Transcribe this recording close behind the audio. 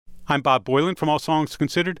I'm Bob Boylan from All Songs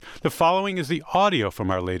Considered. The following is the audio from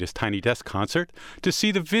our latest Tiny Desk concert. To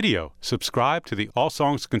see the video, subscribe to the All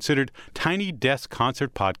Songs Considered Tiny Desk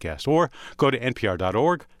Concert podcast or go to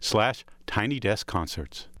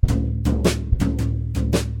npr.org/tinydeskconcerts.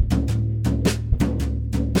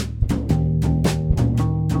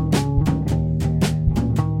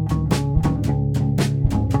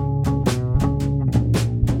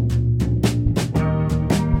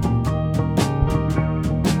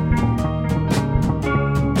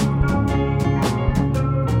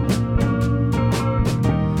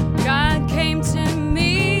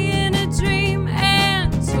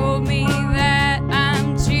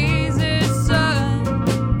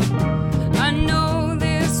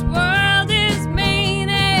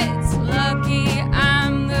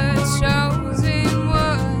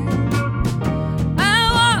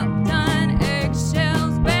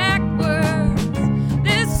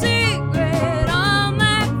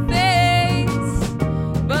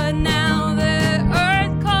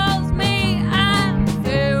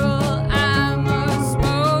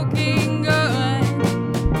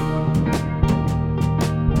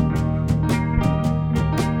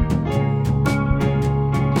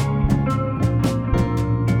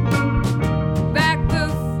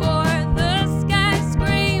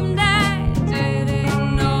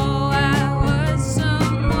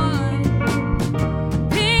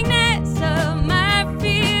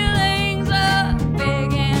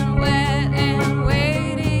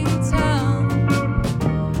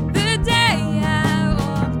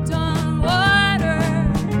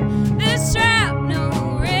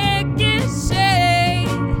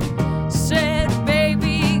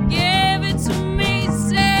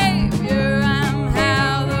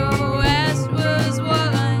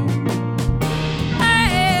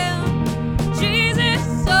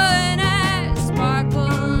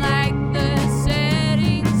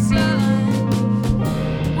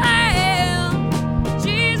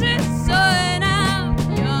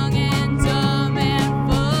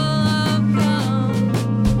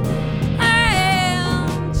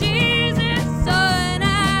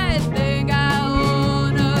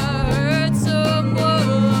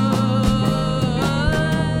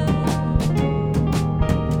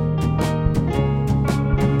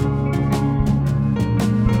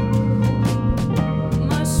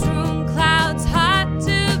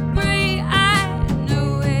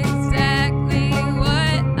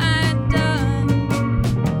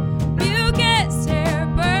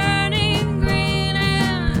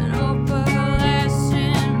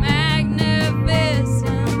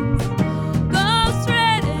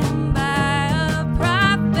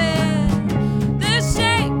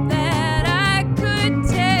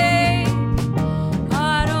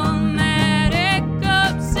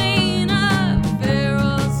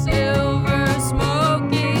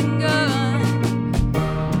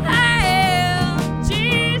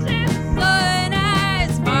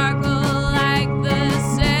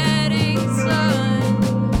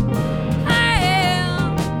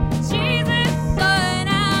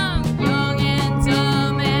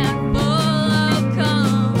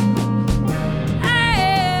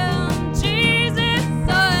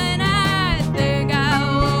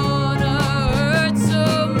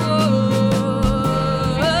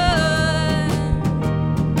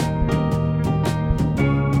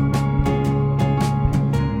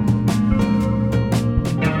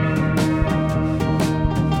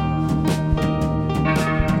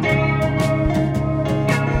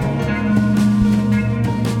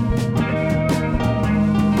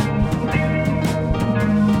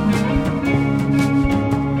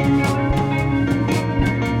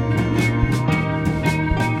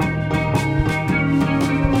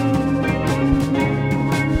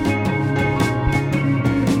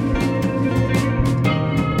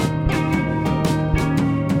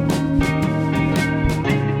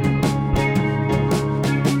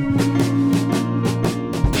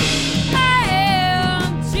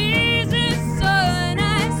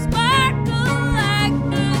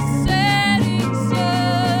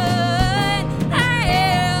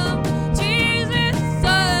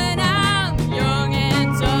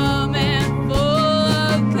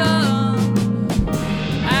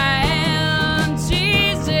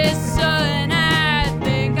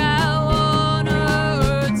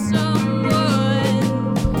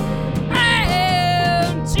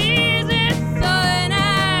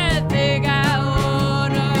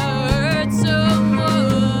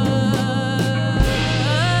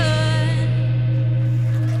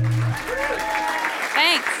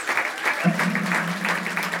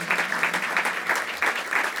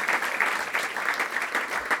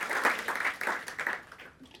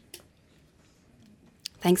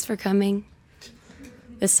 Thanks for coming.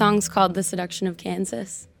 This song's called The Seduction of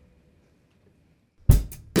Kansas.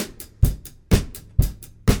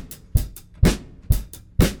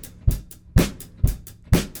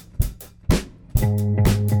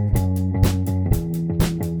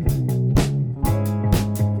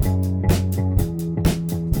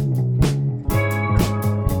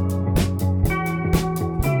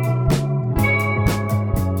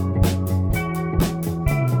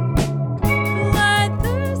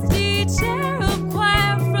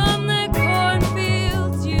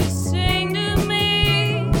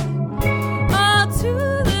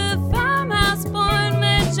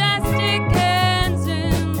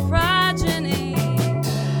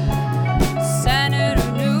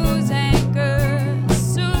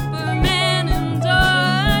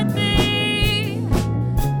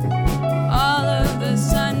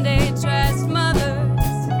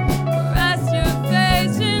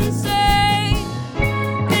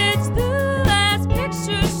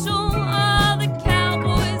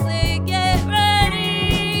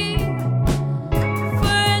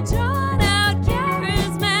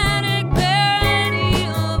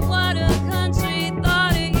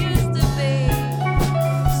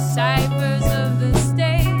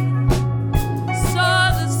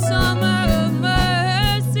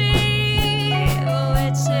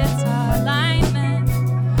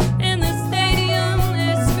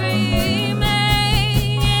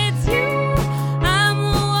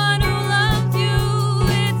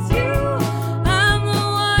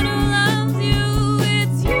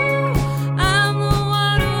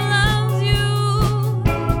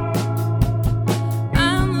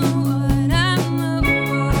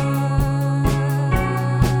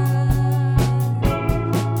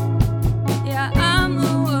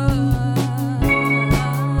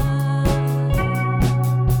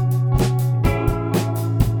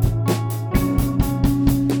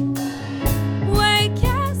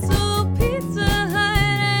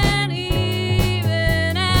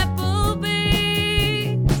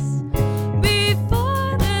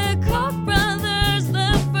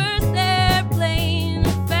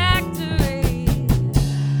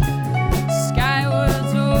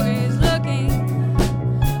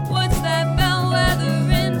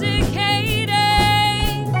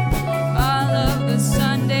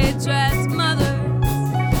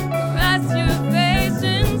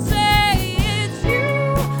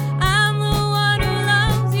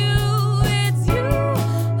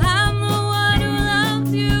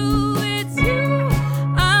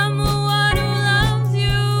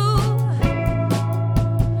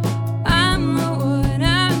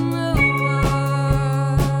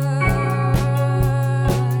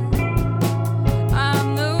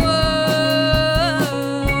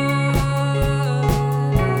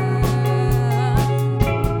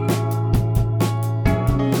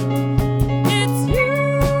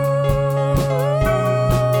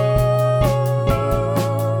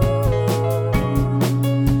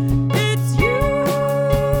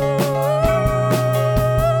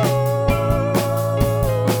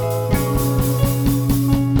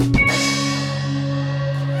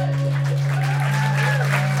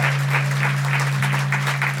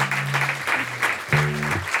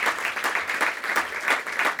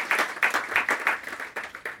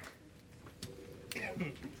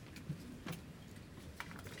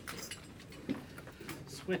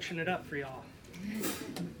 Switching it up for y'all.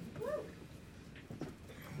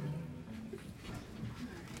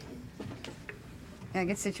 Yeah,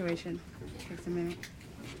 good situation. Takes a minute.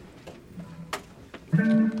 All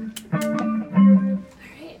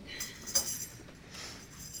right.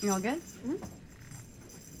 You all good? Mm-hmm.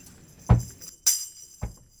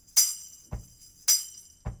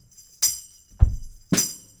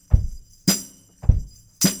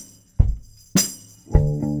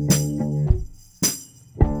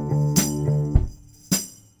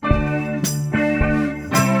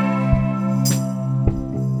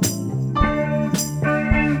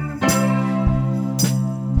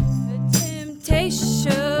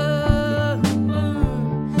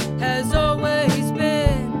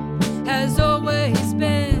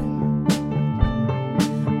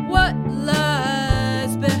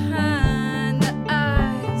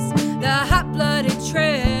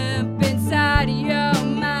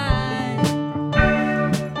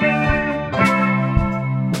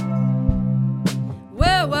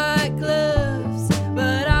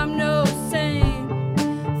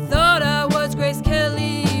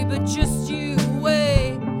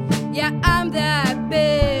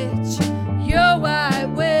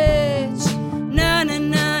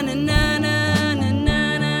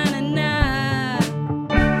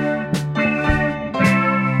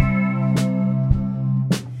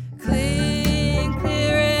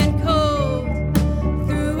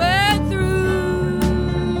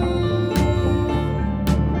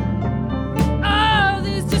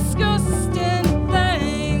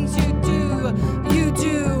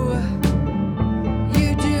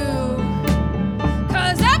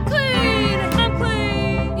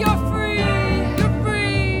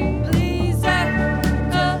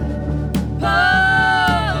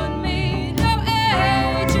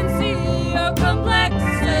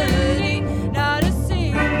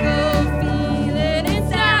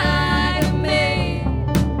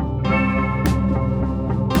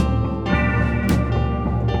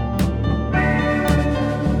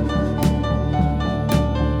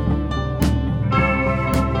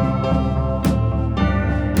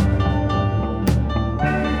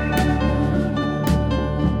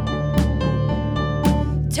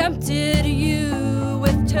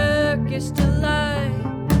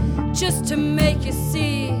 to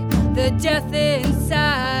see the death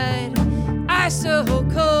inside. Eyes so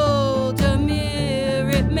cold, a mirror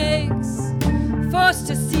it makes. Forced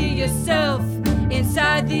to see yourself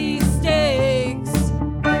inside these stakes.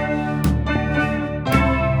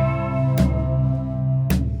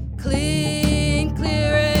 Clean,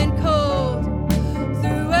 clear and cold,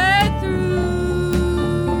 through and through.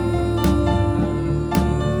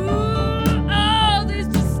 All these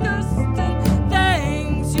disgusting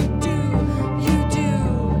things you do.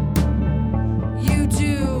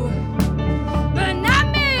 But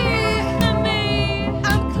not me,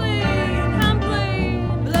 I'm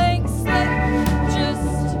clean, blank slate,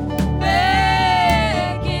 just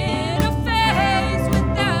begging a face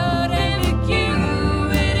without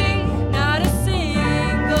ambiguity, not a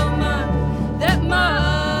single mark that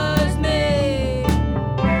mars me.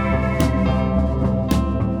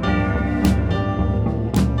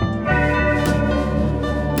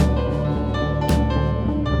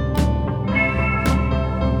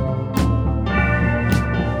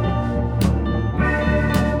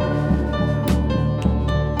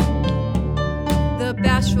 The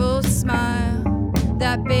bashful smile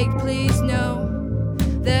that begged please no,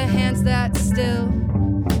 the hands that still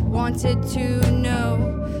wanted to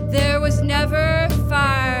know. There was never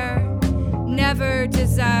fire, never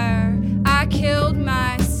desire. I killed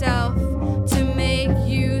myself to make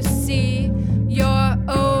you see your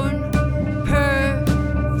own perversity.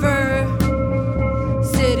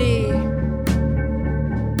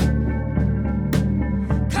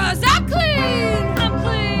 'Cause I'm clean,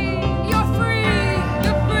 you're free,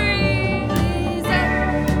 please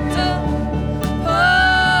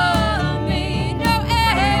pull me, no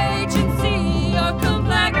agency or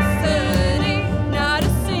complexity, not a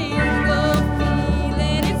single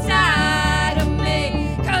feeling inside of me.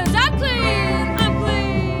 'Cause I'm clean,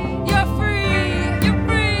 you're free,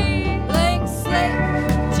 blank slate,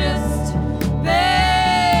 just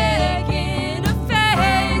begging a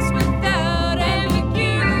face without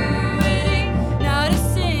ambiguity, not a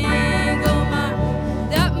single mark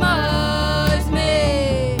that mars me.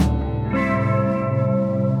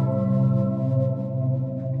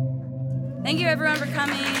 Thank you everyone for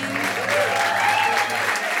coming.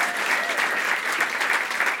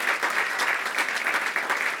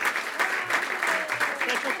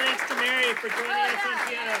 Special thanks to Mary for joining us on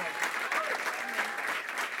piano.